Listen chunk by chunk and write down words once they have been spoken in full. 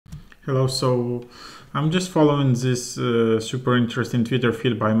Hello, so I'm just following this super interesting Twitter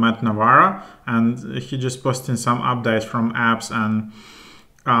feed by Matt Navarra, and he just posted some updates from apps, and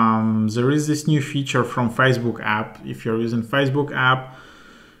there is this new feature from Facebook app. If you're using Facebook app,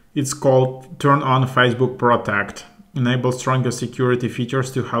 it's called Turn on Facebook Protect. Enable stronger security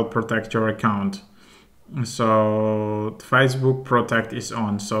features to help protect your account. So Facebook Protect is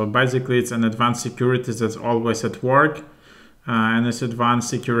on. So basically it's an advanced security that's always at work. And it's advanced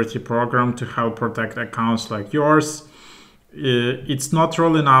security program to help protect accounts like yours. It's not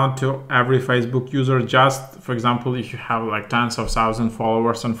rolling out to every Facebook user, just for example, if you have like tens of thousands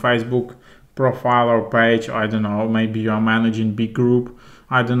followers on Facebook profile or page, I don't know, maybe you are managing big group,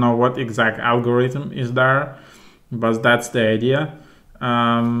 I don't know what exact algorithm is there, but that's the idea.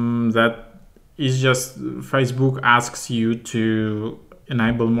 That is just Facebook asks you to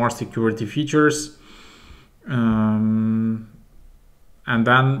enable more security features. And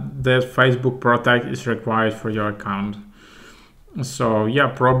then the Facebook Protect is required for your account. So yeah,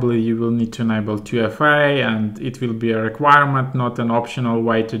 probably you will need to enable 2FA, and it will be a requirement, not an optional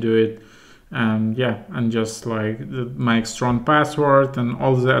way to do it. And yeah, and just like make strong password and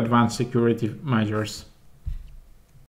all the advanced security measures.